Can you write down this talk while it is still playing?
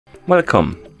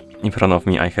Welcome! In front of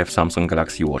me I have Samsung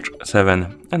Galaxy Watch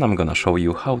 7 and I'm gonna show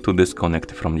you how to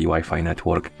disconnect from the Wi-Fi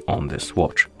network on this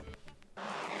watch.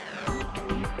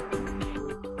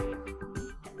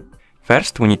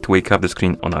 First we need to wake up the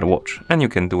screen on our watch, and you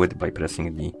can do it by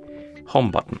pressing the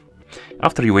home button.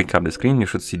 After you wake up the screen, you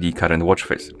should see the current watch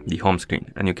face, the home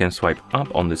screen, and you can swipe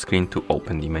up on the screen to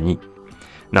open the menu.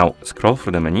 Now scroll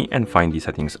through the menu and find the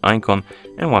settings icon,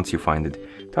 and once you find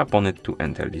it, tap on it to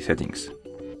enter the settings.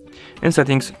 In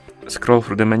settings, scroll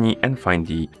through the menu and find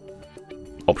the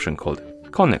option called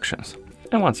connections,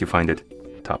 and once you find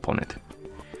it, tap on it.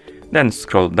 Then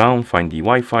scroll down, find the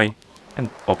Wi-Fi and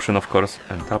option of course,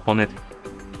 and tap on it.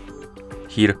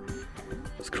 Here,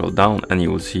 scroll down and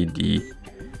you will see the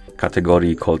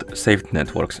category called saved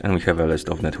networks, and we have a list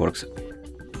of networks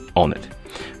on it.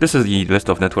 This is the list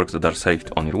of networks that are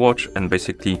saved on your watch, and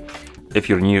basically if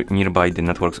you're nearby the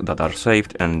networks that are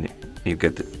saved and you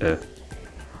get a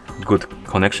good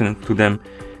connection to them,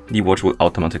 the watch will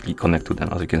automatically connect to them.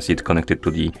 As you can see, it's connected to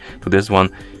this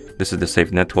one. This is the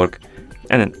saved network,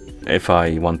 and if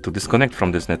I want to disconnect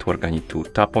from this network, I need to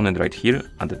tap on it right here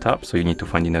at the top. So you need to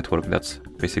find the network that's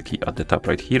basically at the top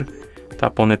right here,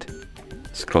 tap on it,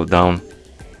 scroll down,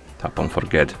 tap on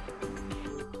forget,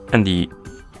 and the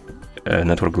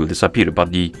network will disappear, but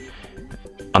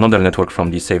another network from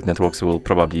the saved networks will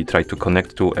probably try to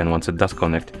connect to, and once it does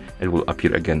connect, it will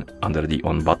appear again under the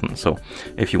on button. So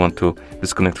if you want to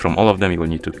disconnect from all of them, you will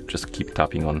need to just keep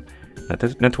tapping on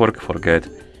network, forget,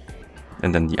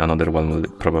 and then the another one will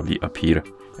probably appear,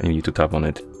 and you need to tap on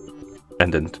it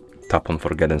and then tap on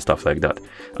forget and stuff like that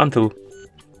until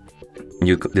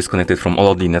you disconnected from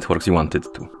all of the networks you wanted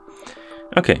to.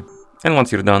 Okay, and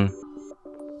once you're done,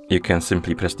 you can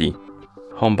simply press the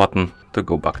home button to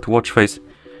go back to watch face,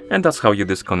 and that's how you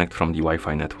disconnect from the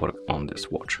Wi-Fi network on this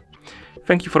watch.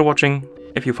 Thank you for watching.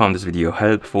 If you found this video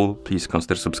helpful, please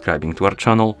consider subscribing to our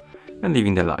channel and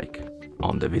leaving a like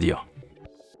on the video.